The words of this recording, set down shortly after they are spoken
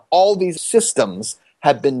all these systems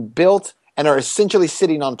have been built and are essentially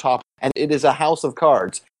sitting on top, and it is a house of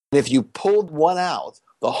cards. And if you pulled one out,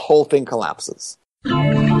 the whole thing collapses.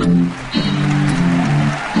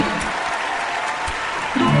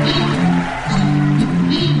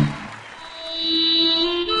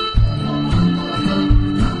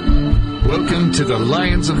 Welcome to the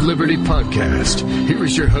Lions of Liberty podcast. Here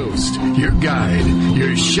is your host, your guide,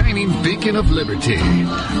 your shining beacon of liberty,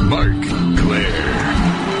 Marc Clair.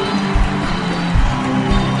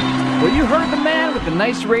 Well, you heard the man with the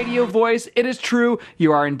nice radio voice. It is true.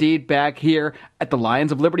 You are indeed back here at the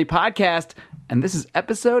Lions of Liberty podcast, and this is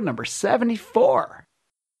episode number 74.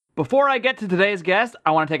 Before I get to today's guest, I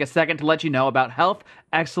want to take a second to let you know about Health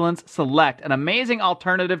Excellence Select, an amazing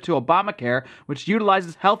alternative to Obamacare, which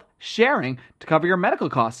utilizes health sharing to cover your medical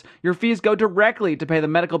costs. Your fees go directly to pay the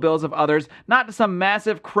medical bills of others, not to some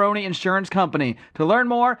massive crony insurance company. To learn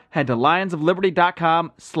more, head to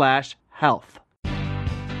lionsofliberty.com/health.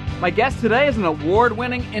 My guest today is an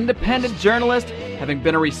award-winning independent journalist, having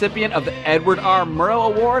been a recipient of the Edward R.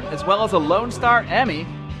 Murrow Award, as well as a Lone Star Emmy.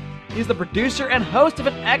 He's the producer and host of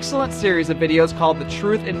an excellent series of videos called The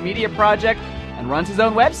Truth in Media Project, and runs his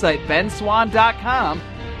own website, benswann.com.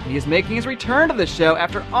 He is making his return to the show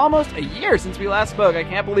after almost a year since we last spoke. I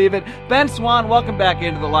can't believe it. Ben Swann, welcome back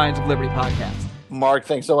into the Lions of Liberty podcast. Mark,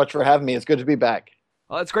 thanks so much for having me. It's good to be back.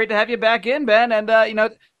 Well, it's great to have you back in, Ben. And,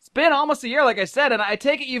 it's been almost a year, like I said, and I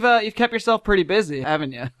take it you've kept yourself pretty busy,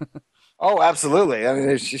 haven't you? Oh, absolutely. I mean,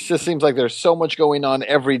 it just seems like there's so much going on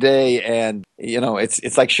every day, and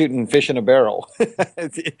it's like shooting fish in a barrel,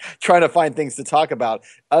 trying to find things to talk about.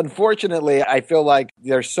 Unfortunately, I feel like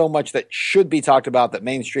there's so much that should be talked about that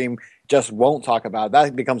mainstream just won't talk about.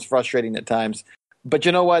 That becomes frustrating at times. But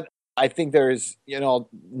you know what? I think there's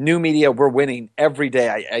new media. We're winning every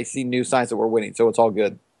day. I see new signs that we're winning, so it's all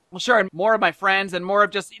good. Well, sure, and more of my friends and more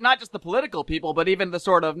of not just the political people, but even the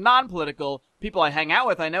sort of non-political people I hang out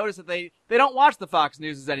with, I notice that they don't watch the Fox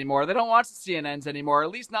Newses anymore. They don't watch the CNNs anymore,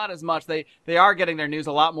 at least not as much. They are getting their news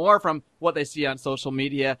a lot more from what they see on social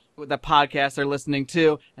media, the podcasts they're listening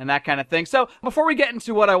to, and that kind of thing. So before we get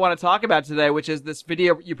into what I want to talk about today, which is this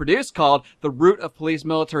video you produced called The Root of Police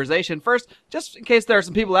Militarization, first, just in case there are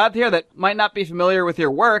some people out there that might not be familiar with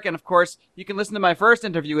your work, and of course, you can listen to my first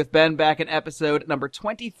interview with Ben back in episode number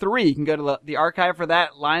 23. You can go to the archive for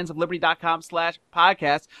that,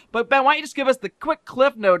 lionsofliberty.com/podcast. But Ben, why don't you just give us the quick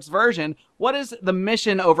Cliff Notes version? What is the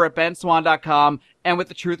mission over at benswann.com and with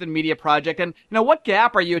the Truth in Media Project? And, what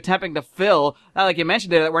gap are you attempting to fill, like you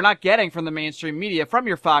mentioned there, that we're not getting from the mainstream media, from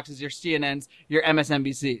your Foxes, your CNNs, your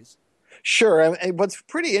MSNBCs? Sure. And what's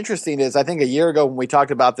pretty interesting is I think a year ago when we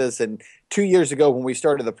talked about this and 2 years ago when we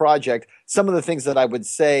started the project, some of the things that I would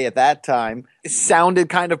say at that time sounded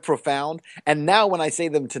kind of profound. And now when I say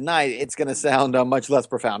them tonight, it's going to sound much less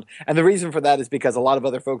profound. And the reason for that is because a lot of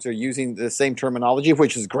other folks are using the same terminology,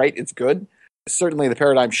 which is great. It's good. Certainly the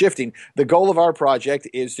paradigm shifting. The goal of our project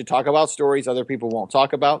is to talk about stories other people won't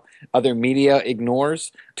talk about, other media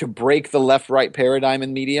ignores, to break the left-right paradigm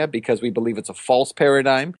in media because we believe it's a false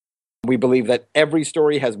paradigm. We believe that every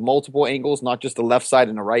story has multiple angles, not just a left side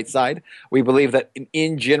and a right side. We believe that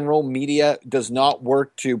in general, media does not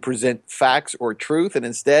work to present facts or truth. And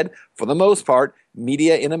instead, for the most part,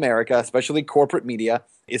 media in America, especially corporate media,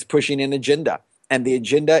 is pushing an agenda. And the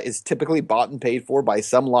agenda is typically bought and paid for by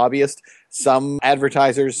some lobbyist, some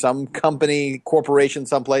advertisers, some company, corporation,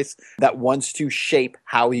 someplace that wants to shape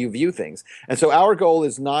how you view things. And so our goal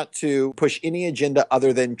is not to push any agenda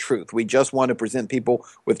other than truth. We just want to present people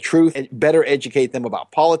with truth and better educate them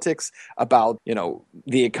about politics, about,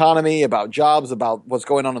 the economy, about jobs, about what's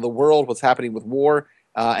going on in the world, what's happening with war,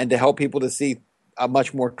 and to help people to see a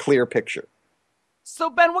much more clear picture. So,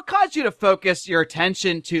 Ben, what caused you to focus your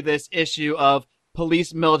attention to this issue of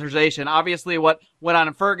police militarization? Obviously, what went on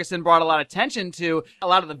in Ferguson brought a lot of attention to a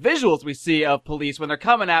lot of the visuals we see of police when they're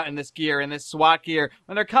coming out in this gear, in this SWAT gear,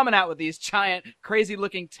 when they're coming out with these giant,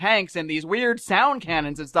 crazy-looking tanks and these weird sound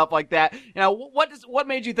cannons and stuff like that. What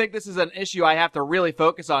made you think this is an issue I have to really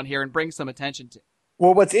focus on here and bring some attention to?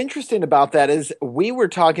 Well, what's interesting about that is we were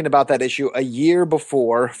talking about that issue a year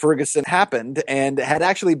before Ferguson happened and had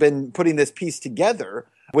actually been putting this piece together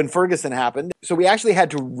when Ferguson happened. So we actually had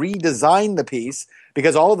to redesign the piece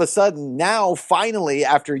because all of a sudden now, finally,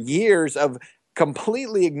 after years of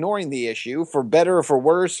completely ignoring the issue, for better or for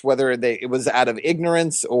worse, whether it was out of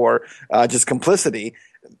ignorance or just complicity,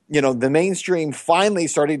 the mainstream finally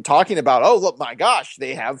started talking about, oh, look, my gosh,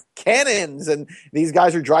 they have cannons and these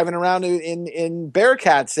guys are driving around in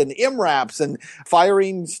Bearcats and MRAPs and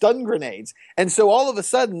firing stun grenades. And so all of a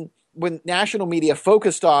sudden, when national media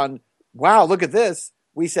focused on, wow, look at this,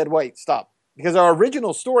 we said, wait, stop. Because our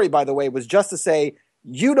original story, by the way, was just to say,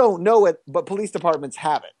 you don't know it, but police departments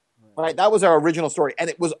have it. Right? That was our original story. And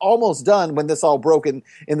it was almost done when this all broke in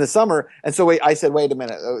the summer. And so I said, wait a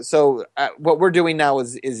minute. So what we're doing now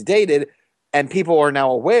is dated, and people are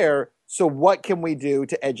now aware. So what can we do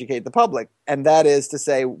to educate the public? And that is to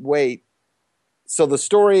say, wait, so the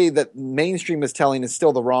story that mainstream is telling is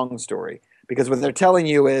still the wrong story. Because what they're telling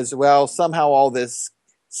you is, well, somehow all this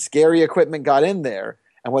scary equipment got in there.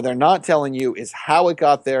 And what they're not telling you is how it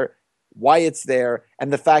got there, why it's there,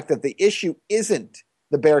 and the fact that the issue isn't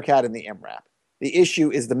the Bearcat and the MRAP. The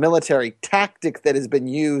issue is the military tactic that has been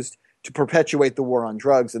used to perpetuate the war on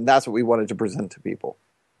drugs, and that's what we wanted to present to people.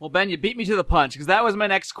 Well, Ben, you beat me to the punch, because that was my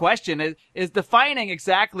next question, is defining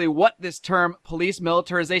exactly what this term police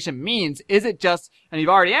militarization means. Is it just, and you've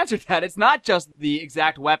already answered that, it's not just the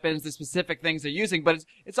exact weapons, the specific things they're using, but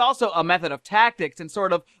it's also a method of tactics and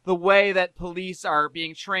sort of the way that police are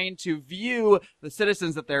being trained to view the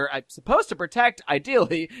citizens that they're supposed to protect,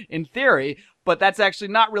 ideally, in theory, but that's actually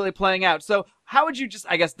not really playing out. So how would you just,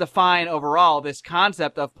 I guess, define overall this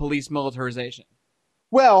concept of police militarization?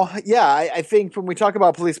 Well, yeah, I think when we talk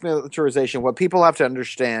about police militarization, what people have to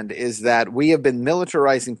understand is that we have been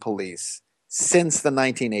militarizing police since the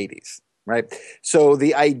 1980s, right? So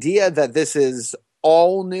the idea that this is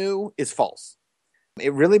all new is false.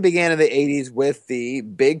 It really began in the 80s with the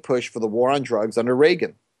big push for the war on drugs under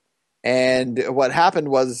Reagan. And what happened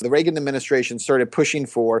was the Reagan administration started pushing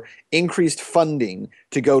for increased funding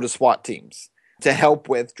to go to SWAT teams to help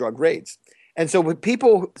with drug raids. And so when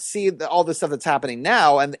people see all this stuff that's happening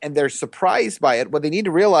now and they're surprised by it, what they need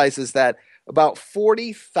to realize is that about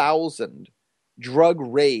 40,000 drug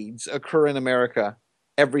raids occur in America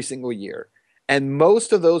every single year. And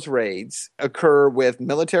most of those raids occur with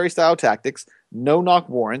military-style tactics, no-knock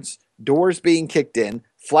warrants, doors being kicked in,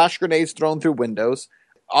 flash grenades thrown through windows,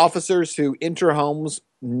 officers who enter homes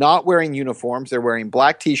not wearing uniforms. They're wearing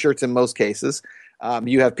black T-shirts in most cases.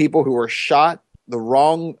 You have people who are shot. The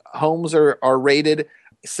wrong homes are raided,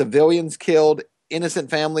 civilians killed, innocent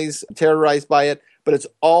families terrorized by it, but it's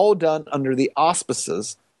all done under the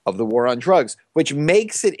auspices of the war on drugs, which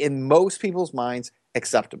makes it in most people's minds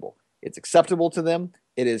acceptable. It's acceptable to them.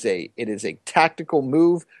 It is a tactical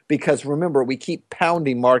move because remember, we keep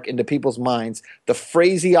pounding, Mark, into people's minds the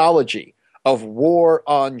phraseology of war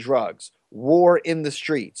on drugs, war in the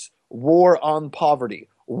streets, war on poverty,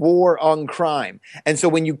 war on crime. And so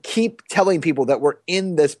when you keep telling people that we're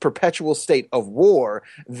in this perpetual state of war,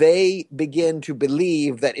 they begin to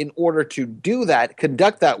believe that in order to do that,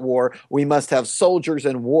 conduct that war, we must have soldiers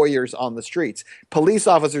and warriors on the streets. Police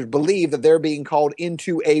officers believe that they're being called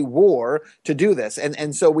into a war to do this.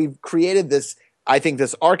 And so we've created this, I think,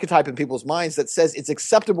 this archetype in people's minds that says it's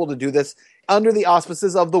acceptable to do this under the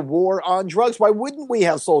auspices of the war on drugs. Why wouldn't we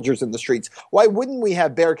have soldiers in the streets? Why wouldn't we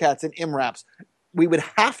have Bearcats and MRAPs? We would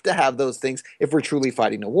have to have those things if we're truly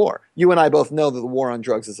fighting a war. You and I both know that the war on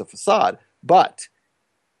drugs is a facade, but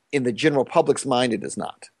in the general public's mind, it is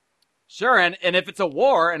not. Sure, and if it's a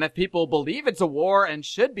war, and if people believe it's a war and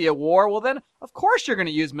should be a war, well then, of course you're going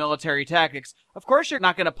to use military tactics. Of course you're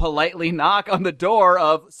not going to politely knock on the door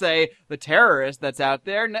of, say, the terrorist that's out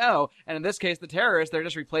there. No. And in this case, the terrorist, they're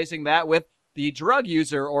just replacing that with the drug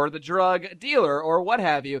user or the drug dealer or what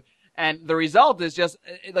have you. And the result is just,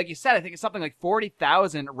 like you said, I think it's something like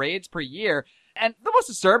 40,000 raids per year. And the most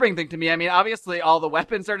disturbing thing to me, I mean, obviously all the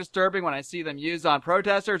weapons are disturbing when I see them used on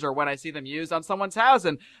protesters or when I see them used on someone's house.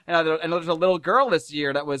 And there's a little girl this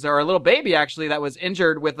year that was, or a little baby actually, that was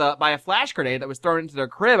injured with by a flash grenade that was thrown into their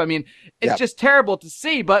crib. I mean, it's just terrible to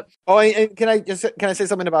see, but. Oh, and can I say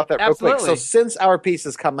something about that real quick? So since our piece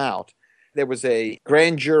has come out, there was a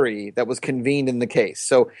grand jury that was convened in the case.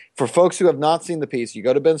 So for folks who have not seen the piece, you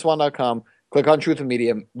go to benswann.com, click on Truth in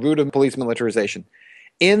Media, Root of Police Militarization.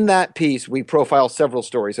 In that piece, we profile several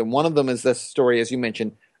stories, and one of them is this story, as you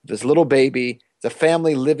mentioned, this little baby. It's a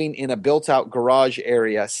family living in a built-out garage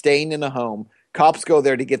area, staying in a home. Cops go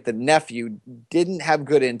there to get the nephew, didn't have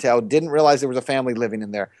good intel, didn't realize there was a family living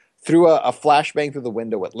in there, threw a flashbang through the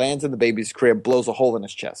window. It lands in the baby's crib, blows a hole in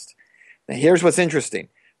his chest. Now, here's what's interesting.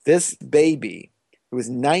 This baby, who was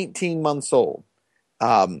 19 months old,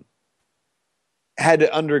 had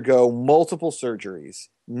to undergo multiple surgeries,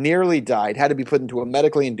 nearly died, had to be put into a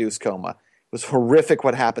medically induced coma. It was horrific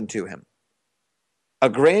what happened to him. A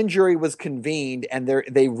grand jury was convened, and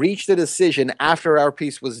they reached a decision after our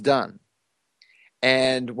piece was done.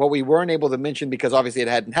 And what we weren't able to mention, because obviously it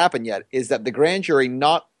hadn't happened yet, is that the grand jury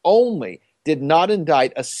not only did not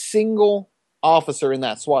indict a single officer in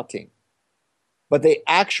that SWAT team, but they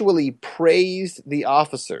actually praised the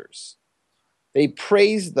officers. They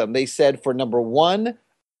praised them. They said, for number one,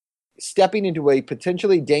 stepping into a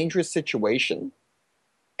potentially dangerous situation,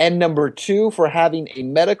 and number two, for having a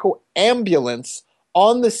medical ambulance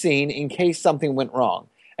on the scene in case something went wrong.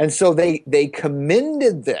 And so they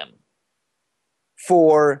commended them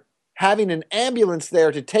for having an ambulance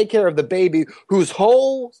there to take care of the baby whose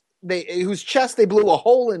chest they blew a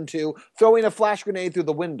hole into, throwing a flash grenade through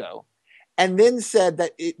the window, and then said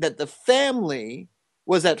that the family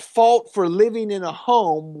was at fault for living in a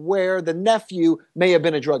home where the nephew may have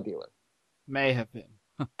been a drug dealer. May have been.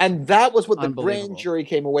 And that was what the grand jury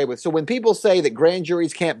came away with. So when people say that grand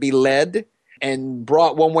juries can't be led and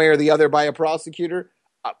brought one way or the other by a prosecutor,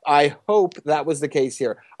 I hope that was the case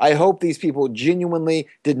here. I hope these people genuinely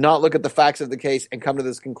did not look at the facts of the case and come to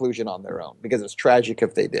this conclusion on their own, because it's tragic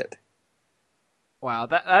if they did. Wow,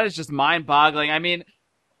 that is just mind-boggling. I mean,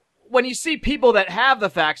 when you see people that have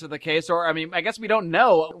the facts of the case, or, I mean, I guess we don't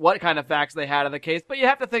know what kind of facts they had of the case, but you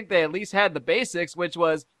have to think they at least had the basics, which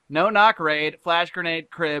was no-knock raid, flash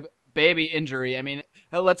grenade, crib, baby injury. I mean,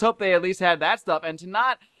 let's hope they at least had that stuff. And to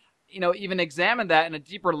not, even examine that in a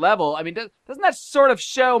deeper level, I mean, doesn't that sort of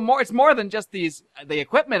show more? It's more than just the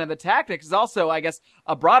equipment and the tactics. It's also, I guess,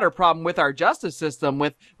 a broader problem with our justice system,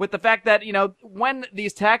 with the fact that, when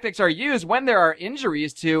these tactics are used, when there are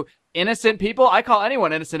injuries to innocent people. I call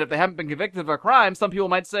anyone innocent if they haven't been convicted of a crime. Some people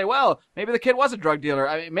might say, well, maybe the kid was a drug dealer.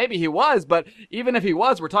 I mean, maybe he was, but even if he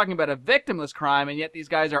was, we're talking about a victimless crime, and yet these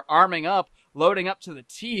guys are arming up, loading up to the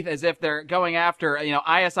teeth as if they're going after,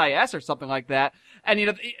 ISIS or something like that. And,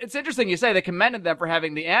 it's interesting you say they commended them for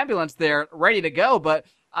having the ambulance there ready to go, but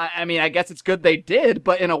I mean, I guess it's good they did,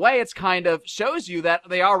 but in a way it's kind of shows you that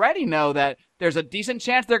they already know that there's a decent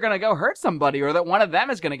chance they're going to go hurt somebody, or that one of them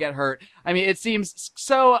is going to get hurt. I mean, it seems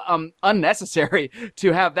so unnecessary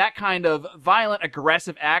to have that kind of violent,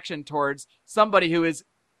 aggressive action towards somebody who is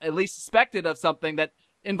at least suspected of something that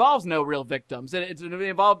involves no real victims. It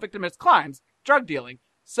involves victimless crimes, drug dealing.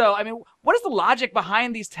 So, I mean, what is the logic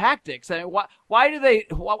behind these tactics? I mean, why do they,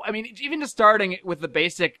 I mean, even just starting with the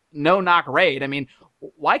basic no-knock raid, I mean,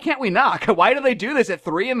 why can't we knock? Why do they do this at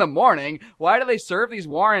 3 a.m? Why do they serve these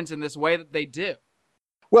warrants in this way that they do?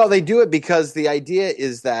 Well, they do it because the idea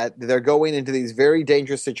is that they're going into these very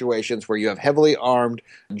dangerous situations where you have heavily armed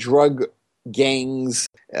drug gangs,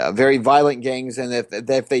 very violent gangs, and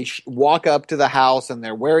if they walk up to the house and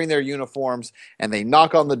they're wearing their uniforms and they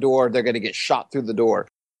knock on the door, they're going to get shot through the door.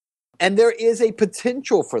 And there is a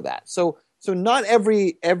potential for that. So not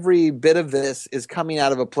every bit of this is coming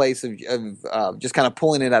out of a place of just kind of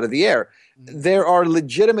pulling it out of the air. There are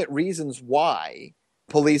legitimate reasons why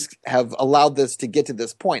police have allowed this to get to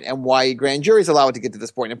this point, and why grand juries allow it to get to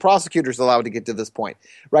this point, and prosecutors allow it to get to this point,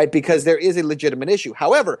 right? Because there is a legitimate issue.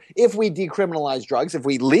 However, if we decriminalize drugs, if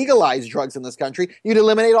we legalize drugs in this country, you'd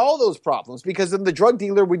eliminate all those problems, because then the drug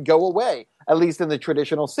dealer would go away, at least in the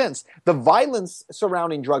traditional sense. The violence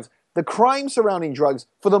surrounding drugs, the crime surrounding drugs,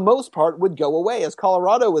 for the most part, would go away, as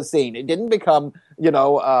Colorado was seeing. It didn't become,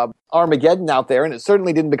 Armageddon out there, and it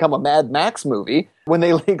certainly didn't become a Mad Max movie when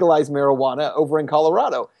they legalized marijuana over in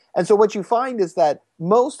Colorado. And so what you find is that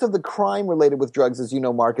most of the crime related with drugs, as you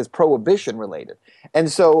know, Mark, is prohibition related. And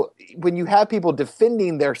so when you have people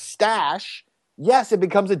defending their stash, yes, it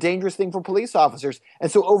becomes a dangerous thing for police officers. And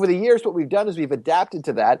so over the years, what we've done is we've adapted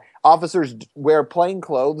to that. Officers wear plain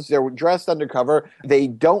clothes. They're dressed undercover. They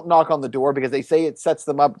don't knock on the door because they say it sets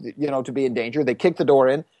them up, to be in danger. They kick the door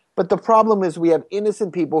in. But the problem is we have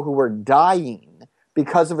innocent people who are dying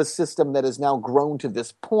because of a system that has now grown to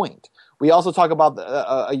this point. We also talk about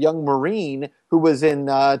a young Marine who was in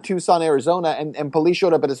Tucson, Arizona, and police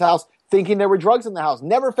showed up at his house thinking there were drugs in the house.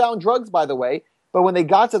 Never found drugs, by the way. But when they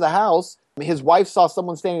got to the house, his wife saw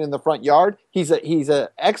someone standing in the front yard. He's a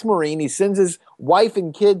ex-Marine. He sends his wife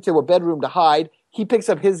and kid to a bedroom to hide. He picks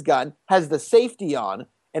up his gun, has the safety on,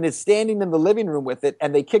 and is standing in the living room with it.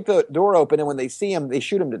 And they kick the door open, and when they see him, they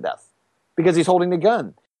shoot him to death because he's holding a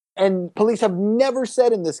gun. And police have never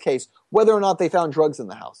said in this case whether or not they found drugs in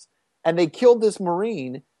the house. And they killed this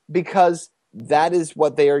Marine because that is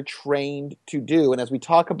what they are trained to do. And as we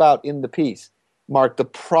talk about in the piece, Mark, the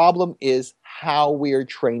problem is how we are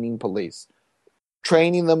training police.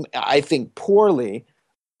 Training them, I think, poorly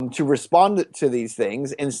to respond to these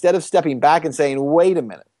things instead of stepping back and saying, wait a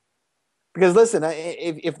minute. Because listen,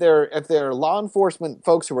 if there are law enforcement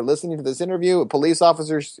folks who are listening to this interview, police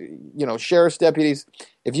officers, sheriff's deputies,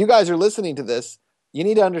 if you guys are listening to this, you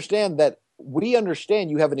need to understand that we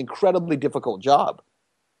understand you have an incredibly difficult job.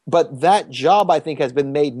 But that job, I think, has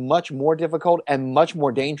been made much more difficult and much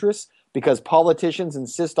more dangerous because politicians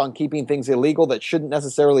insist on keeping things illegal that shouldn't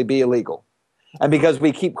necessarily be illegal. And because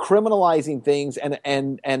we keep criminalizing things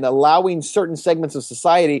and allowing certain segments of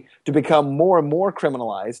society to become more and more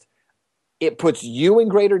criminalized, It puts you in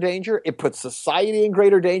greater danger. It puts society in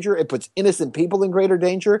greater danger. It puts innocent people in greater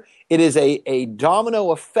danger. It is a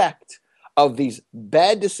domino effect of these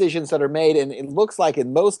bad decisions that are made, and it looks like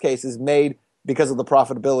in most cases made because of the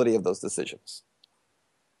profitability of those decisions.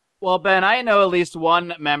 Well, Ben, I know at least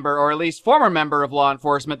one member, or at least former member of law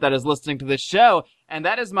enforcement that is listening to this show, and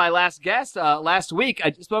that is my last guest. Last week,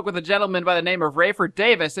 I spoke with a gentleman by the name of Rayford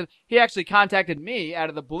Davis, and he actually contacted me out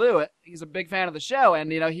of the blue. He's a big fan of the show,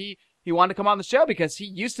 and, he wanted to come on the show because he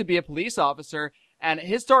used to be a police officer, and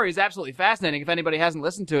his story is absolutely fascinating. If anybody hasn't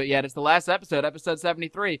listened to it yet, it's the last episode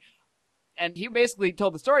 73. And he basically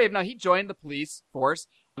told the story of, he joined the police force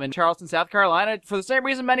in Charleston, South Carolina, for the same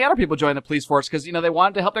reason many other people joined the police force, because, they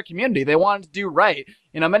wanted to help their community. They wanted to do right.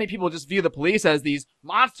 Many people just view the police as these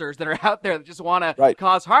monsters that are out there that just want to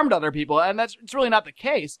cause harm to other people, and it's really not the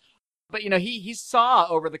case. But, he saw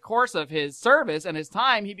over the course of his service and his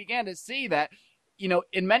time, he began to see that,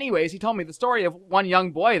 in many ways, he told me the story of one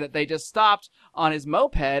young boy that they just stopped on his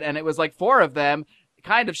moped, and it was like 4 of them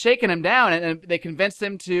kind of shaking him down, and they convinced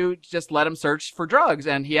him to just let him search for drugs,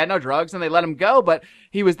 and he had no drugs, and they let him go, but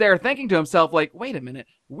he was there thinking to himself, like, wait a minute,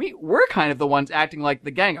 we're kind of the ones acting like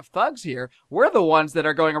the gang of thugs here. We're the ones that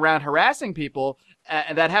are going around harassing people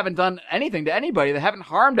that haven't done anything to anybody, that haven't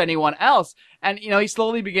harmed anyone else. And, he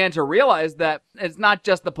slowly began to realize that it's not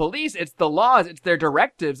just the police, it's the laws, it's their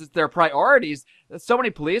directives, it's their priorities. So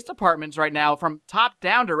many police departments right now, from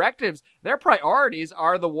top-down directives, their priorities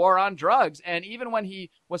are the war on drugs. And even when he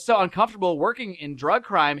was so uncomfortable working in drug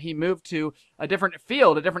crime, he moved to a different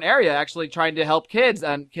field, a different area, actually trying to help kids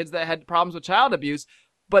and kids that had problems with child abuse.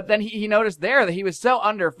 But then he noticed there that he was so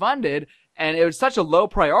underfunded, and it was such a low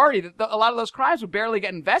priority that a lot of those crimes would barely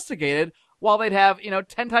get investigated, while they'd have,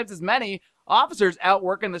 10 times as many officers out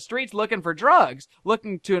working the streets looking for drugs,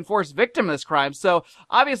 looking to enforce victimless crimes. So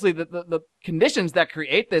obviously the conditions that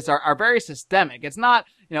create this are very systemic. It's not,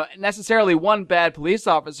 necessarily one bad police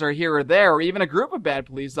officer here or there, or even a group of bad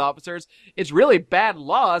police officers. It's really bad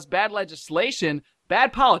laws, bad legislation,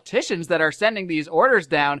 bad politicians that are sending these orders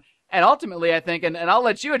down. And ultimately, I think, and I'll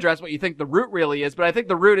let you address what you think the root really is, but I think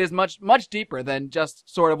the root is much, much deeper than just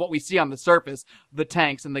sort of what we see on the surface, the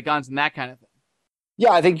tanks and the guns and that kind of thing.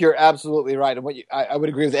 Yeah, I think you're absolutely right. And I would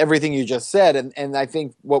agree with everything you just said. And I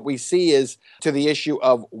think what we see is to the issue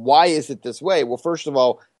of why is it this way? Well, first of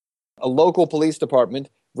all, a local police department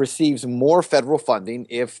receives more federal funding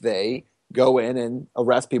if they go in and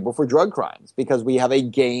arrest people for drug crimes, because we have a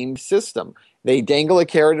game system. They dangle a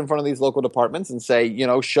carrot in front of these local departments and say,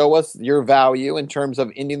 show us your value in terms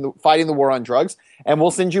of fighting the war on drugs, and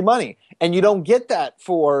we'll send you money. And you don't get that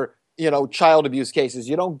for, child abuse cases.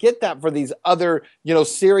 You don't get that for these other,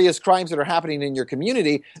 serious crimes that are happening in your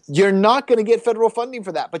community. You're not going to get federal funding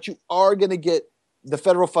for that, but you are going to get the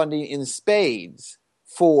federal funding in spades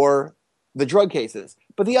for the drug cases.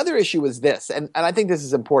 But the other issue is this, and I think this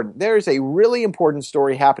is important. There is a really important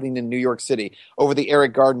story happening in New York City over the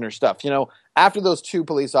Eric Gardner stuff. After those 2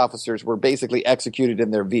 police officers were basically executed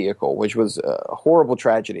in their vehicle, which was a horrible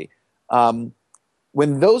tragedy,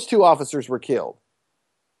 when those 2 officers were killed,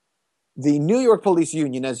 the New York Police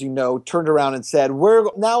Union, as you know, turned around and said, we're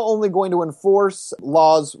now only going to enforce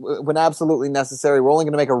laws when absolutely necessary. We're only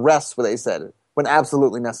going to make arrests, what they said, when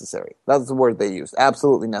absolutely necessary. That's the word they used,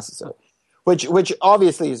 absolutely necessary. Which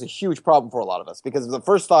obviously is a huge problem for a lot of us, because the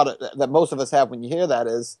first thought that most of us have when you hear that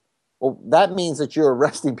is, well, that means that you're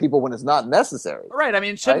arresting people when it's not necessary. Right. I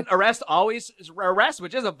mean, shouldn't arrest always arrest,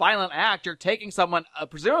 which is a violent act? You're taking someone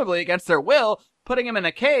presumably against their will, putting them in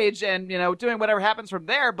a cage, and doing whatever happens from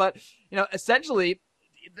there. But essentially,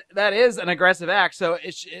 that is an aggressive act. So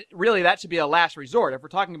really that should be a last resort. If we're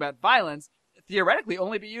talking about violence, theoretically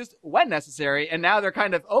only be used when necessary. And now they're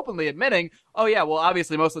kind of openly admitting, oh yeah, well,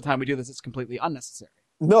 obviously most of the time we do this, it's completely unnecessary.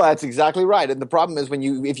 No, that's exactly right. And the problem is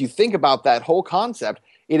if you think about that whole concept,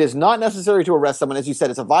 it is not necessary to arrest someone. As you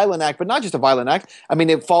said, it's a violent act, but not just a violent act. I mean,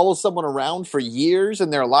 it follows someone around for years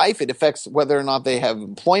in their life. It affects whether or not they have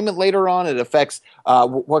employment later on. It affects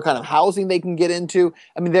what kind of housing they can get into.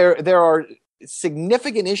 I mean, there are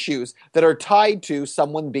significant issues that are tied to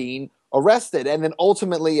someone being arrested. And then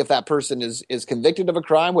ultimately, if that person is convicted of a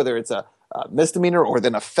crime, whether it's a misdemeanor or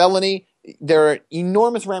then a felony, there are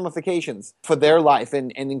enormous ramifications for their life,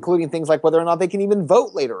 and including things like whether or not they can even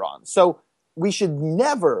vote later on. So we should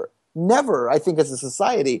never, I think as a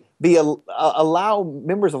society, allow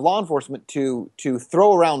members of law enforcement to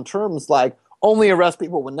throw around terms like only arrest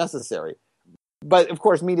people when necessary. But of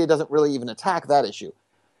course, media doesn't really even attack that issue.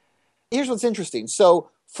 Here's what's interesting. So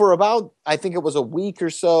for about, I think it was a week or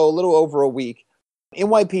so, a little over a week,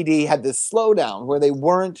 NYPD had this slowdown where they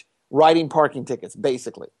weren't writing parking tickets,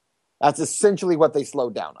 basically. That's essentially what they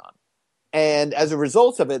slowed down on. And as a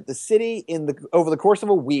result of it, the city over the course of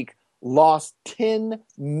a week lost $10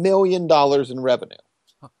 million in revenue.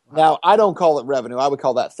 Now, I don't call it revenue. I would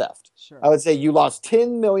call that theft. Sure. I would say you lost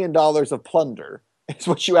 $10 million of plunder is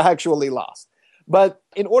what you actually lost. But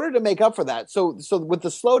in order to make up for that, so with the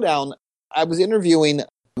slowdown, I was interviewing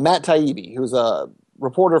Matt Taibbi, who's a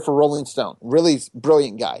reporter for Rolling Stone, really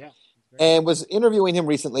brilliant guy. Yeah. And was interviewing him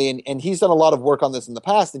recently, and he's done a lot of work on this in the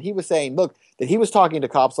past, and he was saying, look, that he was talking to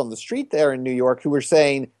cops on the street there in New York who were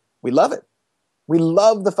saying, we love it. We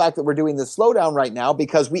love the fact that we're doing this slowdown right now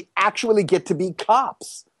because we actually get to be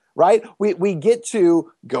cops, right? We get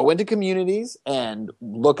to go into communities and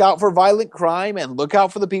look out for violent crime and look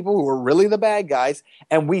out for the people who are really the bad guys,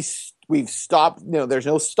 and we've stopped, there's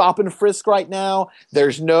no stop and frisk right now.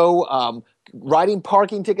 There's no writing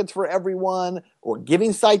parking tickets for everyone or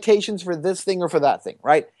giving citations for this thing or for that thing,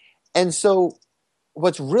 right? And so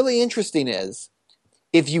what's really interesting is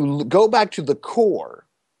if you go back to the core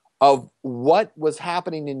of what was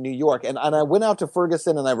happening in New York, and I went out to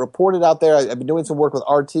Ferguson and I reported out there. I've been doing some work with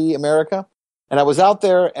RT America, and I was out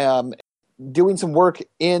there doing some work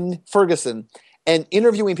in Ferguson and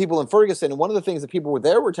interviewing people in Ferguson. And one of the things that people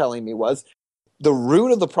were telling me was the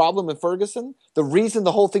root of the problem in Ferguson, the reason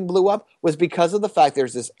the whole thing blew up was because of the fact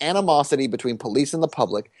there's this animosity between police and the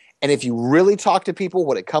public. And if you really talk to people,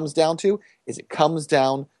 what it comes down to is it comes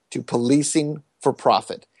down to policing for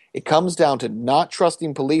profit. It comes down to not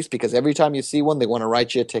trusting police because every time you see one, they want to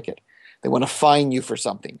write you a ticket. They want to fine you for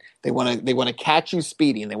something. They want to catch you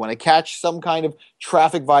speeding. They want to catch some kind of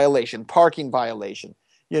traffic violation, parking violation,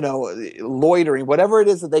 loitering, whatever it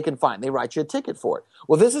is that they can find. They write you a ticket for it.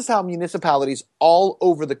 Well, this is how municipalities all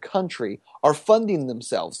over the country are funding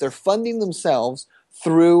themselves. They're funding themselves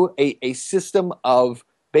through a system of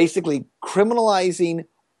basically criminalizing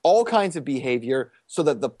all kinds of behavior so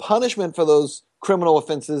that the punishment for those criminal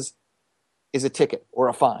offenses is a ticket or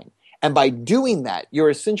a fine. And by doing that, you're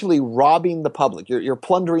essentially robbing the public. You're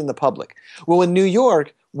plundering the public. Well, in New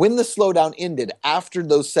York, when the slowdown ended after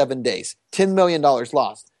those 7 days, $10 million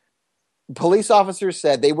lost. Police officers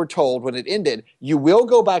said they were told when it ended, you will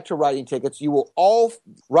go back to writing tickets. You will all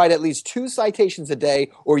write at least 2 citations a day,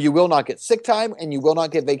 or you will not get sick time and you will not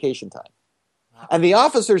get vacation time. And the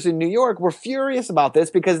officers in New York were furious about this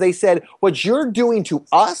because they said, what you're doing to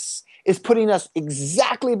us is putting us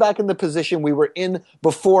exactly back in the position we were in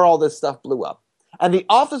before all this stuff blew up. And the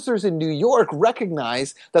officers in New York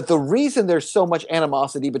recognize that the reason there's so much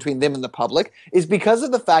animosity between them and the public is because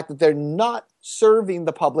of the fact that they're not serving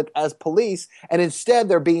the public as police, and instead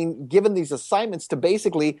they're being given these assignments to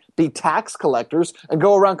basically be tax collectors and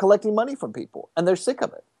go around collecting money from people, and they're sick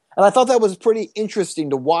of it. And I thought that was pretty interesting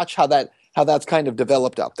to watch how that's kind of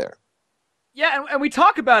developed out there. Yeah, and we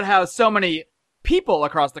talk about how so many people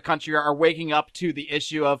across the country are waking up to the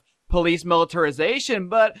issue of police militarization,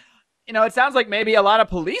 but it sounds like maybe a lot of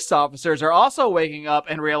police officers are also waking up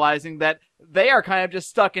and realizing that they are kind of just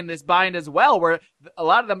stuck in this bind as well, where a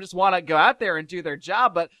lot of them just want to go out there and do their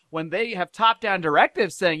job. But when they have top-down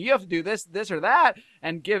directives saying you have to do this, this, or that,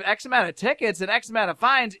 and give X amount of tickets and X amount of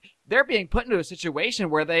fines, they're being put into a situation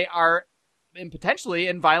where they are potentially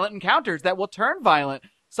in violent encounters that will turn violent,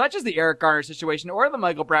 such as the Eric Garner situation or the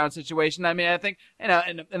Michael Brown situation. I mean, I think,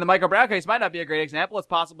 in the Michael Brown case might not be a great example. It's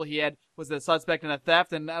possible he was a suspect in a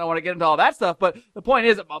theft, and I don't want to get into all that stuff. But the point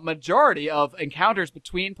is, a majority of encounters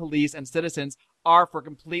between police and citizens are for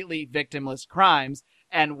completely victimless crimes.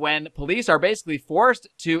 And when police are basically forced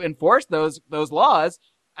to enforce those laws,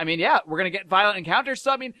 I mean, yeah, we're going to get violent encounters. So,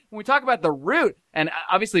 I mean, when we talk about the root, and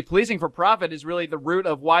obviously policing for profit is really the root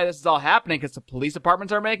of why this is all happening, because the police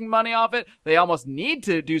departments are making money off it. They almost need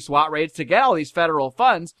to do SWAT raids to get all these federal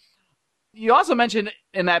funds. You also mentioned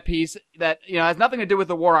in that piece that, has nothing to do with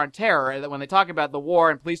the war on terror, that when they talk about the war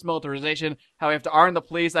and police militarization, how we have to arm the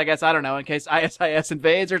police, I guess, I don't know, in case ISIS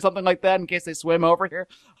invades or something like that, in case they swim over here.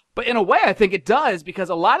 But in a way, I think it does, because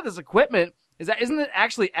a lot of this equipment isn't it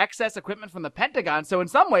actually excess equipment from the Pentagon? So in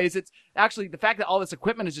some ways, it's actually the fact that all this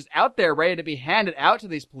equipment is just out there ready to be handed out to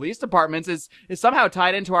these police departments is somehow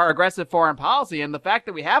tied into our aggressive foreign policy. And the fact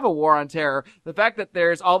that we have a war on terror, the fact that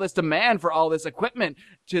there's all this demand for all this equipment,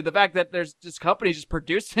 to the fact that there's just companies just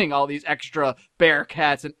producing all these extra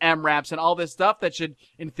Bearcats and MRAPs and all this stuff that should,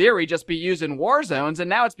 in theory, just be used in war zones. And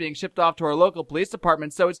now it's being shipped off to our local police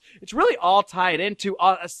departments. So it's really all tied into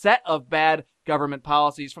a set of bad government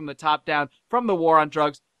policies from the top down, from the war on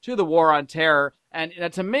drugs to the war on terror. And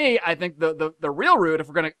to me, I think the real root, if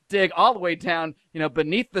we're going to dig all the way down,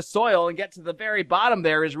 beneath the soil and get to the very bottom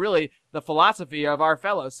there, is really the philosophy of our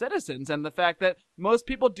fellow citizens, and the fact that most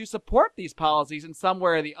people do support these policies in some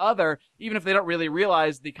way or the other, even if they don't really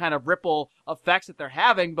realize the kind of ripple effects that they're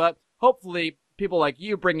having. But hopefully people like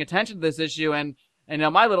you bring attention to this issue, and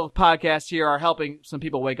my little podcast here are helping some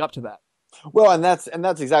people wake up to that. Well, and that's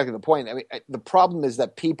exactly the point. I mean, the problem is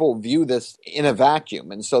that people view this in a vacuum,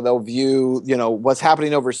 and so they'll view, what's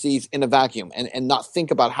happening overseas in a vacuum, and not think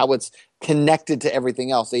about how it's connected to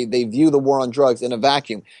everything else. They view the war on drugs in a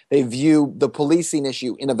vacuum. They view the policing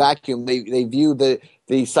issue in a vacuum. They view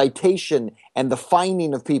the citation and the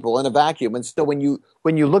finding of people in a vacuum. And so when you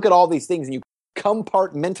look at all these things and you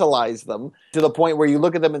compartmentalize them to the point where you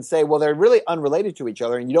look at them and say, well, they're really unrelated to each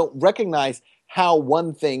other, and you don't recognize how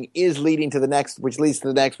one thing is leading to the next, which leads to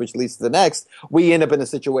the next, which leads to the next, we end up in a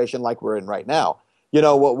situation like we're in right now.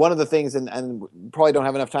 One of the things, and probably don't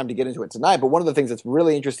have enough time to get into it tonight, but one of the things that's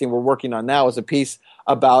really interesting we're working on now is a piece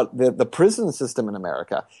about the prison system in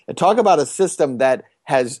America. And talk about a system that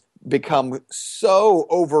has become so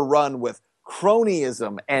overrun with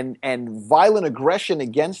cronyism and violent aggression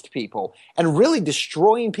against people, and really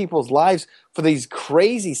destroying people's lives for these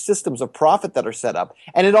crazy systems of profit that are set up.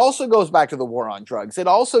 And it also goes back to the war on drugs. It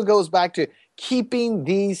also goes back to keeping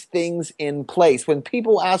these things in place. When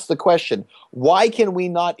people ask the question, why can we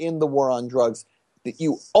not end the war on drugs? That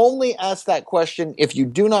you only ask that question if you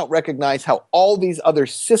do not recognize how all these other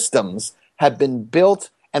systems have been built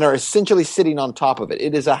and are essentially sitting on top of it.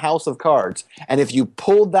 It is a house of cards. And if you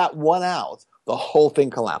pulled that one out, the whole thing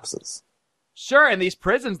collapses. Sure, and these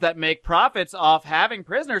prisons that make profits off having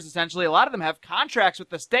prisoners, essentially, a lot of them have contracts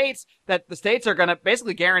with the states that the states are going to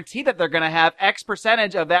basically guarantee that they're going to have X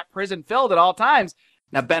percentage of that prison filled at all times.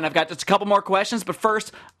 Now, Ben, I've got just a couple more questions, but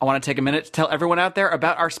first, I want to take a minute to tell everyone out there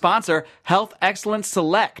about our sponsor, Health Excellence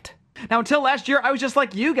Select. Now, until last year, I was just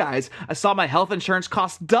like you guys. I saw my health insurance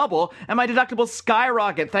cost double and my deductibles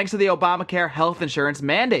skyrocket thanks to the Obamacare health insurance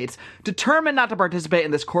mandates. Determined not to participate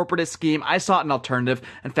in this corporatist scheme, I sought an alternative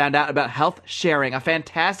and found out about health sharing, a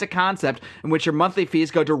fantastic concept in which your monthly fees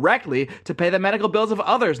go directly to pay the medical bills of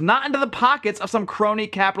others, not into the pockets of some crony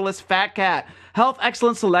capitalist fat cat. Health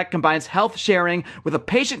Excellence Select combines health sharing with a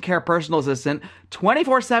patient care personal assistant,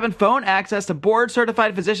 24/7 phone access to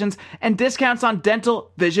board-certified physicians, and discounts on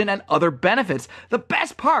dental, vision, and other benefits. The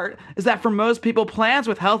best part is that for most people, plans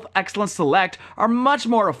with Health Excellence Select are much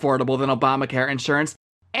more affordable than Obamacare insurance,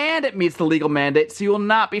 and it meets the legal mandate, so you will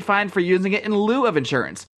not be fined for using it in lieu of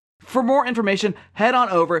insurance. For more information, head on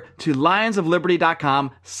over to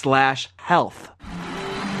lionsofliberty.com/health.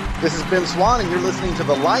 This has been Swann, and you're listening to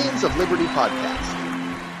the Lions of Liberty podcast.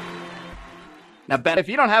 Now, Ben, if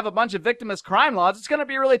you don't have a bunch of victimless crime laws, it's going to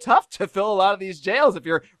be really tough to fill a lot of these jails if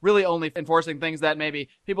you're really only enforcing things that maybe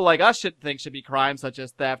people like us should think should be crimes, such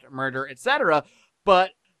as theft, murder, etc.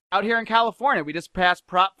 But out here in California, we just passed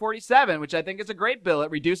Prop 47, which I think is a great bill.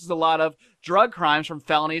 It reduces a lot of drug crimes from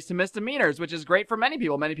felonies to misdemeanors, which is great for many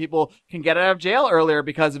people. Many people can get out of jail earlier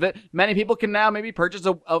because of it. Many people can now maybe purchase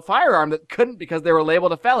a firearm that couldn't because they were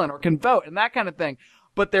labeled a felon, or can vote and that kind of thing.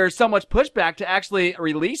 But there's so much pushback to actually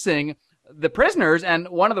releasing the prisoners, and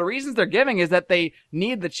one of the reasons they're giving is that they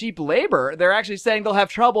need the cheap labor. They're actually saying they'll have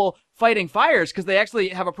trouble fighting fires because they actually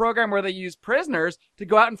have a program where they use prisoners to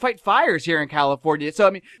go out and fight fires here in California. So,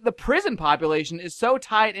 I mean, the prison population is so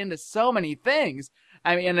tied into so many things.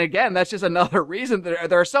 I mean, and again, that's just another reason that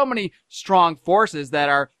there are so many strong forces that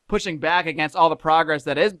are pushing back against all the progress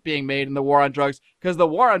that is being made in the war on drugs, because the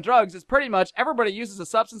war on drugs is pretty much everybody uses a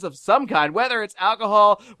substance of some kind, whether it's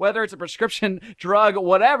alcohol, whether it's a prescription drug,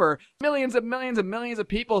 whatever. Millions and millions and millions of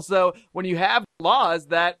people. So when you have laws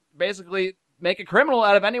that basically make a criminal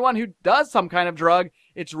out of anyone who does some kind of drug,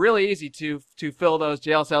 it's really easy to fill those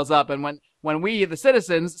jail cells up. And when we, the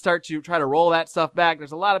citizens, start to try to roll that stuff back,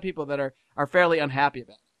 there's a lot of people that are fairly unhappy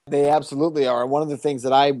about it. They absolutely are. One of the things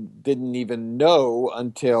that I didn't even know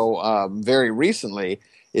until very recently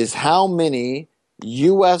is how many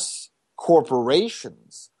U.S.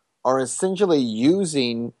 corporations are essentially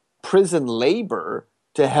using prison labor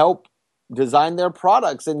to help design their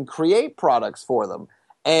products and create products for them.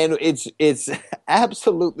 And it's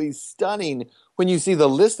absolutely stunning when you see the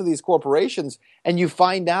list of these corporations and you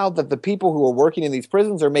find out that the people who are working in these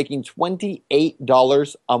prisons are making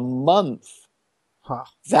 $28 a month. Huh.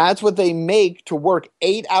 That's what they make to work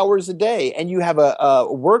 8 hours a day. And you have a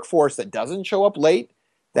workforce that doesn't show up late,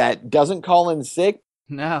 that doesn't call in sick.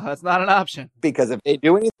 No, that's not an option. Because if they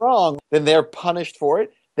do anything wrong, then they're punished for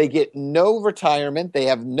it. They get no retirement. They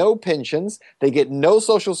have no pensions. They get no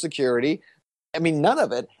Social Security. I mean, none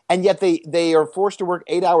of it. And yet they are forced to work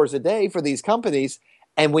 8 hours a day for these companies.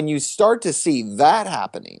 And when you start to see that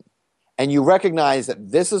happening and you recognize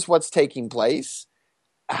that this is what's taking place,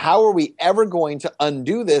 how are we ever going to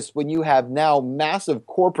undo this when you have now massive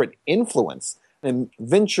corporate influence and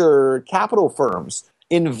venture capital firms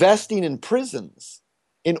investing in prisons?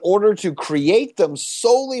 in order to create them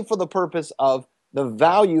solely for the purpose of the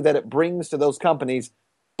value that it brings to those companies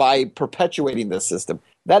by perpetuating this system.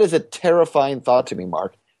 That is a terrifying thought to me,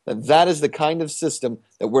 Mark. That is the kind of system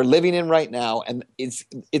that we're living in right now, and it's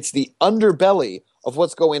the underbelly of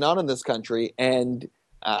what's going on in this country. And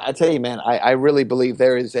I tell you, man, I really believe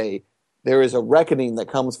there is a reckoning that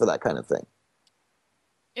comes for that kind of thing.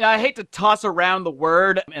 I hate to toss around the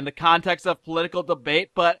word in the context of political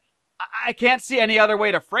debate, but I can't see any other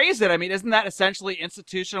way to phrase it. I mean, isn't that essentially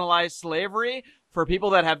institutionalized slavery for people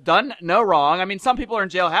that have done no wrong? I mean, some people in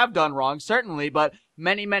jail have done wrong, certainly, but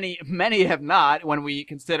many, many, many have not. When we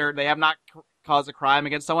consider they have not caused a crime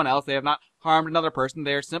against someone else, they have not harmed another person.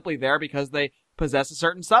 They are simply there because they possess a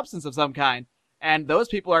certain substance of some kind. And those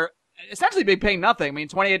people are essentially being paying nothing. I mean,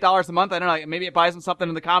 $28 a month, I don't know, maybe it buys them something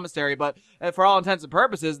in the commissary, but for all intents and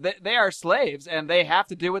purposes, they are slaves, and they have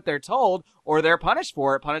to do what they're told, or they're punished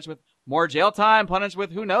for it, punished with more jail time, punished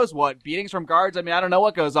with who knows what, beatings from guards. I mean, I don't know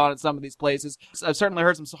what goes on at some of these places. I've certainly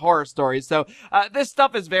heard some horror stories. So this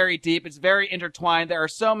stuff is very deep. It's very intertwined. There are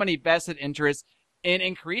so many vested interests in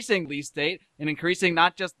increasing police state, in increasing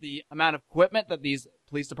not just the amount of equipment that these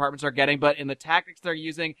police departments are getting, but in the tactics they're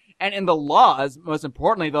using, and in the laws, most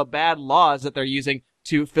importantly, the bad laws that they're using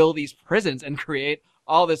to fill these prisons and create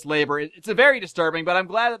all this labor. It's a very disturbing, but I'm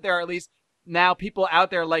glad that there are at least now people out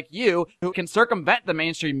there like you who can circumvent the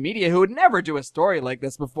mainstream media, who would never do a story like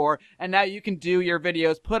this before. And now you can do your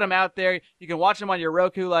videos, put them out there. You can watch them on your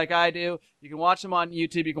Roku like I do. You can watch them on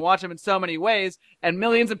YouTube. You can watch them in so many ways. And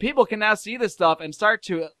millions of people can now see this stuff and start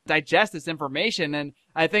to digest this information. And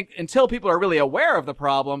I think until people are really aware of the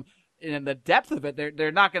problem and the depth of it,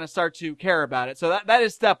 they're not going to start to care about it. So that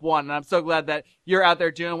is step one. And I'm so glad that you're out there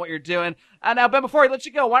doing what you're doing. Now, Ben, before I let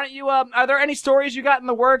you go, why don't you, are there any stories you got in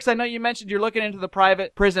the works? I know you mentioned you're looking into the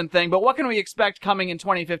private prison thing, but what can we expect coming in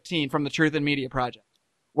 2015 from the Truth in Media Project?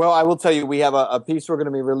 Well, I will tell you, we have a piece we're going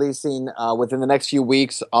to be releasing within the next few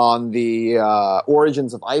weeks on the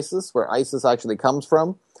origins of ISIS, where ISIS actually comes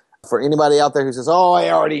from. For anybody out there who says, oh, I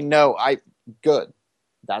already know, good.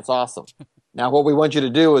 That's awesome. Now, what we want you to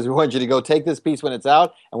do is we want you to go take this piece when it's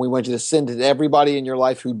out, and we want you to send it to everybody in your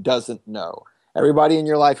life who doesn't know. Everybody in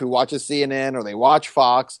your life who watches CNN, or they watch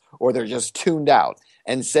Fox, or they're just tuned out,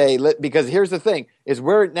 and say, because here's the thing, is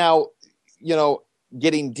we're now,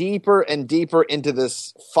 getting deeper and deeper into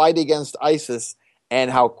this fight against ISIS,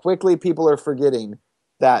 and how quickly people are forgetting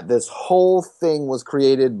that this whole thing was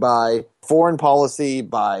created by foreign policy,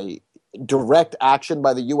 by direct action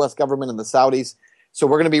by the U.S. government and the Saudis. So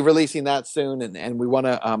we're going to be releasing that soon, and we want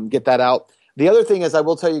to get that out. The other thing is, I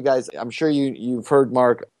will tell you guys, I'm sure you've heard,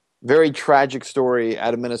 Mark, very tragic story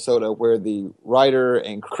out of Minnesota where the writer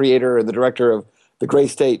and creator and the director of the Gray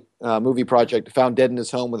State movie project found dead in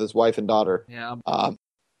his home with his wife and daughter. Yeah.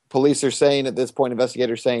 Police are saying at this point,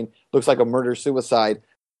 investigators saying, looks like a murder-suicide.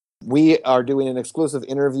 We are doing an exclusive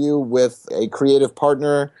interview with a creative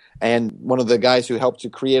partner and one of the guys who helped to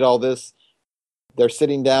create all this. They're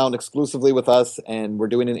sitting down exclusively with us, and we're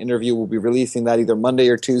doing an interview. We'll be releasing that either Monday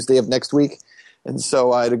or Tuesday of next week. And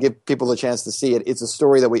so to give people a chance to see it, it's a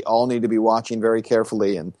story that we all need to be watching very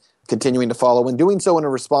carefully and continuing to follow, and doing so in a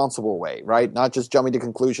responsible way, right? Not just jumping to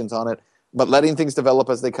conclusions on it, but letting things develop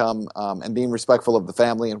as they come, and being respectful of the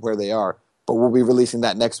family and where they are. But we'll be releasing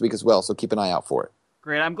that next week as well, so keep an eye out for it.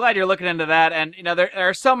 Great. I'm glad you're looking into that. And, there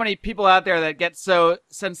are so many people out there that get so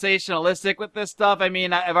sensationalistic with this stuff. I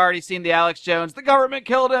mean, I've already seen the Alex Jones, the government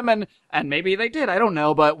killed him, and maybe they did. I don't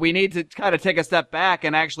know. But we need to kind of take a step back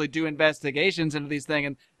and actually do investigations into these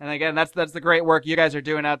things. And again, that's the great work you guys are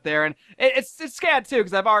doing out there. And it's sad, too,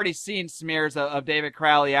 because I've already seen smears of David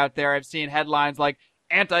Crowley out there. I've seen headlines like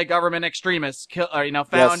anti-government extremists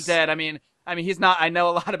found Yes. dead. I mean, he's not, I know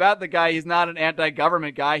a lot about the guy. He's not an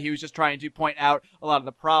anti-government guy. He was just trying to point out a lot of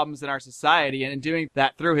the problems in our society, and doing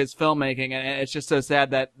that through his filmmaking. And it's just so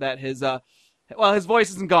sad that his voice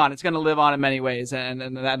isn't gone. It's going to live on in many ways,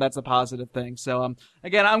 and that's a positive thing. So,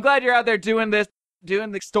 again, I'm glad you're out there doing this.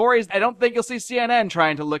 Doing the stories. I don't think you'll see CNN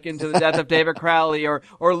trying to look into the death of David Crowley or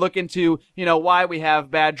look into, why we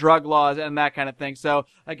have bad drug laws and that kind of thing. So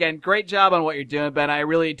again, great job on what you're doing, Ben. I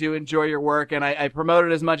really do enjoy your work, and I promote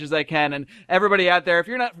it as much as I can. And everybody out there, if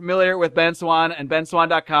you're not familiar with Ben Swann and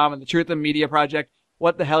benswann.com and the Truth in Media Project,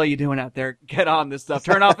 what the hell are you doing out there? Get on this stuff.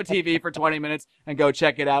 Turn off the TV for 20 minutes and go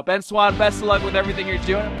check it out. Ben Swann, best of luck with everything you're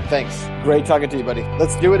doing. Thanks. Great talking to you, buddy.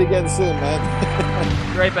 Let's do it again soon,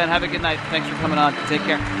 man. Great, Ben. Have a good night. Thanks for coming on. Take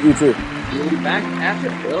care. You too. We'll be back after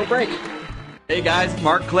a little break. Hey guys,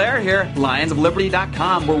 Marc Clair here,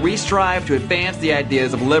 lionsofliberty.com, where we strive to advance the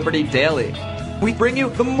ideas of liberty daily. we bring you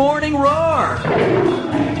the Morning Roar.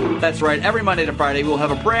 That's right, every Monday to Friday we'll have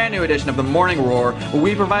a brand new edition of the Morning Roar, where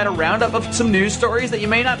we provide a roundup of some news stories that you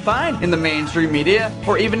may not find in the mainstream media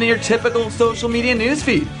or even in your typical social media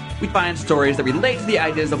newsfeed. We find stories that relate to the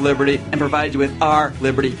ideas of liberty and provide you with our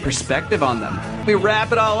liberty perspective on them. We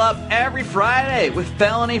wrap it all up every Friday with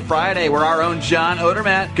Felony Friday, where our own John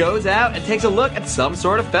Odermatt goes out and takes a look at some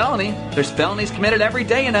sort of felony. There's felonies committed every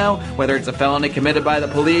day, you know, whether it's a felony committed by the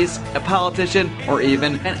police, a politician, or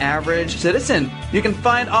even an average citizen. You can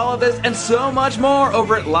find all of this and so much more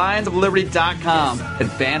over at lionsofliberty.com,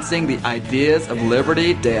 advancing the ideas of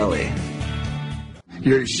liberty daily.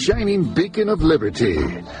 Your shining beacon of liberty,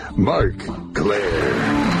 Marc Clair.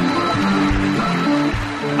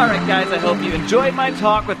 All right, guys, I hope you enjoyed my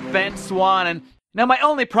talk with Ben Swann. And now my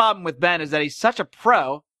only problem with Ben is that he's such a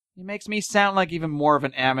pro, he makes me sound like even more of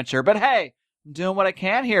an amateur. But hey, I'm doing what I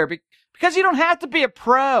can here because you don't have to be a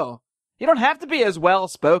pro. You don't have to be as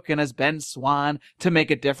well-spoken as Ben Swann to make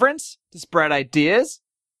a difference, to spread ideas.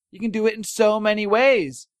 You can do it in so many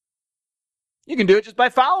ways. You can do it just by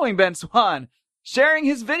following Ben Swann, sharing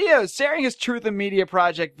his videos, sharing his Truth in Media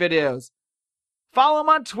Project videos. Follow him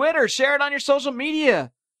on Twitter, share it on your social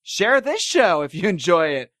media. Share this show if you enjoy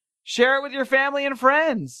it. Share it with your family and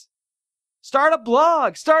friends. Start a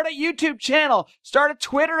blog, start a YouTube channel, start a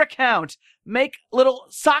Twitter account. Make little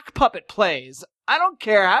sock puppet plays. I don't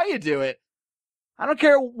care how you do it. I don't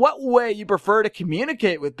care what way you prefer to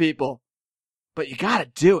communicate with people. But you gotta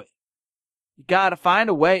do it. You gotta find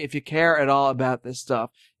a way, if you care at all about this stuff,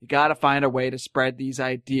 you gotta find a way to spread these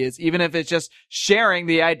ideas, even if it's just sharing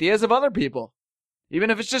the ideas of other people. Even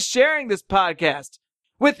if it's just sharing this podcast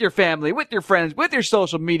with your family, with your friends, with your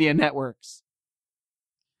social media networks.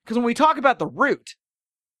 Because when we talk about the root,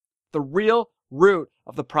 the real root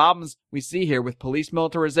of the problems we see here with police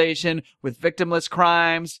militarization, with victimless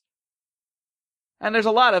crimes, and there's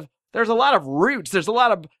a lot of roots. There's a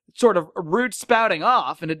lot of sort of roots spouting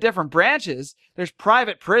off into different branches. There's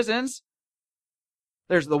private prisons.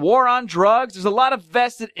 There's the war on drugs. There's a lot of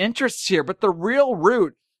vested interests here. But the real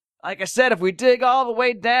root, like I said, if we dig all the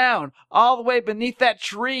way down, all the way beneath that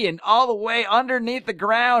tree and all the way underneath the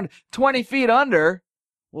ground, 20 feet under,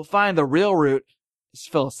 we'll find the real root is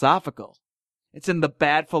philosophical. It's in the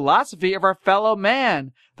bad philosophy of our fellow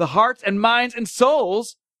man, the hearts and minds and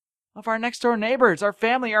souls of our next door neighbors, our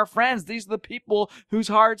family, our friends. These are the people whose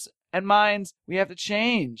hearts and minds we have to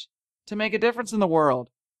change to make a difference in the world.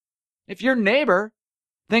 If your neighbor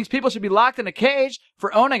thinks people should be locked in a cage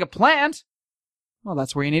for owning a plant, well,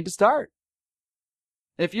 that's where you need to start.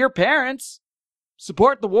 If your parents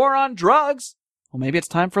support the war on drugs, well, maybe it's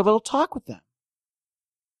time for a little talk with them.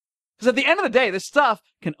 Because at the end of the day, this stuff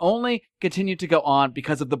can only continue to go on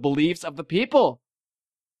because of the beliefs of the people.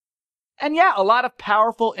 And yeah, a lot of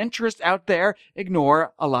powerful interests out there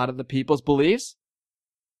ignore a lot of the people's beliefs.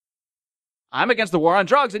 I'm against the war on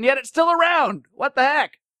drugs, and yet it's still around. What the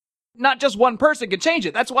heck? Not just one person can change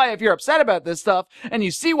it. That's why if you're upset about this stuff and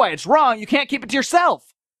you see why it's wrong, you can't keep it to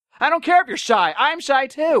yourself. I don't care if you're shy. I'm shy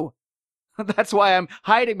too. That's why I'm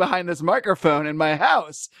hiding behind this microphone in my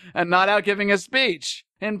house and not out giving a speech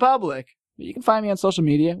in public. You can find me on social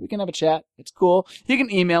media. We can have a chat. It's cool. You can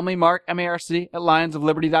email me, Marc, M-A-R-C, at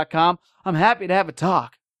lionsofliberty.com. I'm happy to have a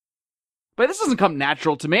talk. But this doesn't come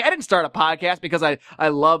natural to me. I didn't start a podcast because I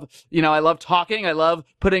love talking. I love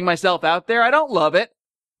putting myself out there. I don't love it.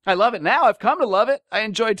 I love it now. I've come to love it. I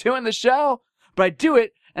enjoy doing the show. But I do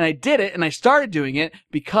it, and I did it, and I started doing it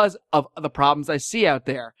because of the problems I see out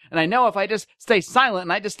there. And I know if I just stay silent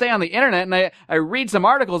and I just stay on the internet and I read some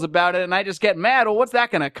articles about it and I just get mad, well, what's that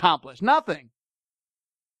going to accomplish? Nothing.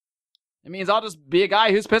 It means I'll just be a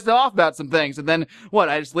guy who's pissed off about some things. And then, what,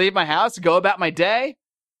 I just leave my house, go about my day,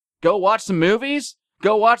 go watch some movies,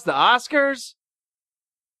 go watch the Oscars,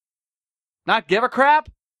 not give a crap?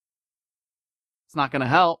 It's not going to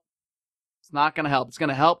help. It's not going to help. It's going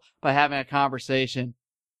to help by having a conversation.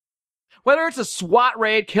 Whether it's a SWAT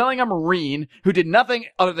raid killing a Marine who did nothing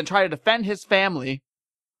other than try to defend his family,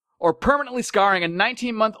 or permanently scarring a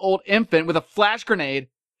 19-month-old infant with a flash grenade,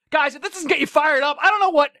 guys, if this doesn't get you fired up, I don't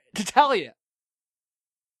know what to tell you.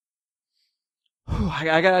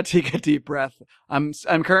 I gotta take a deep breath. I'm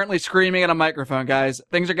currently screaming at a microphone, guys.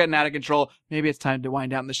 Things are getting out of control. Maybe it's time to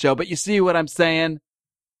wind down the show, but you see what I'm saying?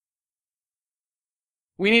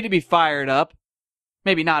 We need to be fired up.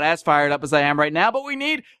 Maybe not as fired up as I am right now, but we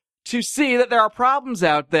need to see that there are problems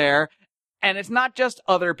out there, and it's not just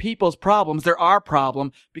other people's problems. There are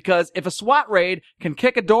problems, because if a SWAT raid can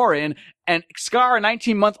kick a door in and scar a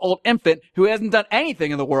 19-month-old infant who hasn't done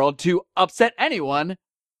anything in the world to upset anyone,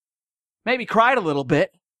 maybe cried a little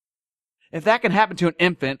bit, If that can happen to an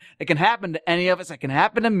infant, it can happen to any of us. It can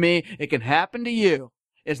happen to me. It can happen to you.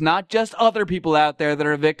 It's not just other people out there that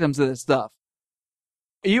are victims of this stuff.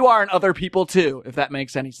 You are in other people too, if that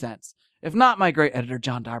makes any sense. If not, my great editor,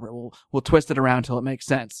 John Dybert, will twist it around till it makes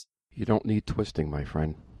sense. You don't need twisting, my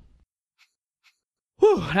friend.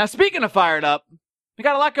 Whew. Now, speaking of fired up, we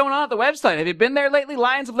got a lot going on at the website. Have you been there lately?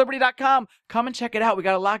 lionsofliberty.com. Come and check it out. We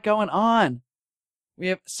got a lot going on. We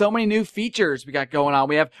have so many new features we got going on.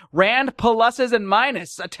 We have Rand pluses and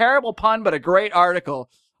minus. A terrible pun, but a great article.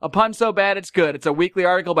 A pun so bad it's good. It's a weekly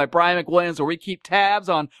article by Brian McWilliams where we keep tabs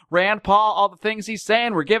on Rand Paul, all the things he's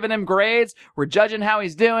saying. We're giving him grades. We're judging how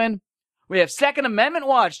he's doing. We have Second Amendment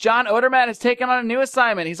Watch. John Odermatt has taken on a new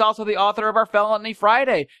assignment. He's also the author of our Felony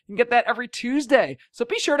Friday. You can get that every Tuesday. So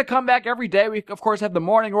be sure to come back every day. We, of course, have the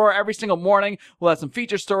Morning Roar every single morning. We'll have some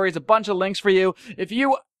feature stories, a bunch of links for you. If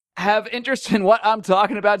you have interest in what I'm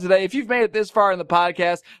talking about today, if you've made it this far in the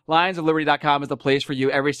podcast, lionsofliberty.com is the place for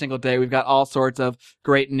you every single day. We've got all sorts of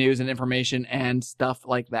great news and information and stuff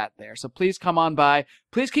like that there. So please come on by.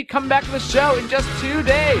 Please keep coming back to the show in just 2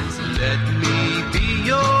 days. Let me be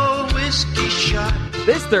your whiskey shot.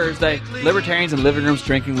 This Thursday, Libertarians in Living Rooms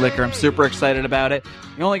Drinking Liquor. I'm super excited about it.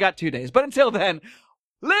 We only got 2 days. But until then,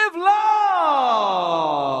 live long!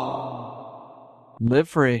 Live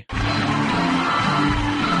free.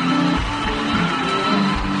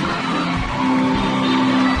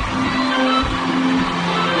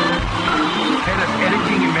 Head of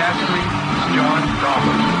editing and mastering,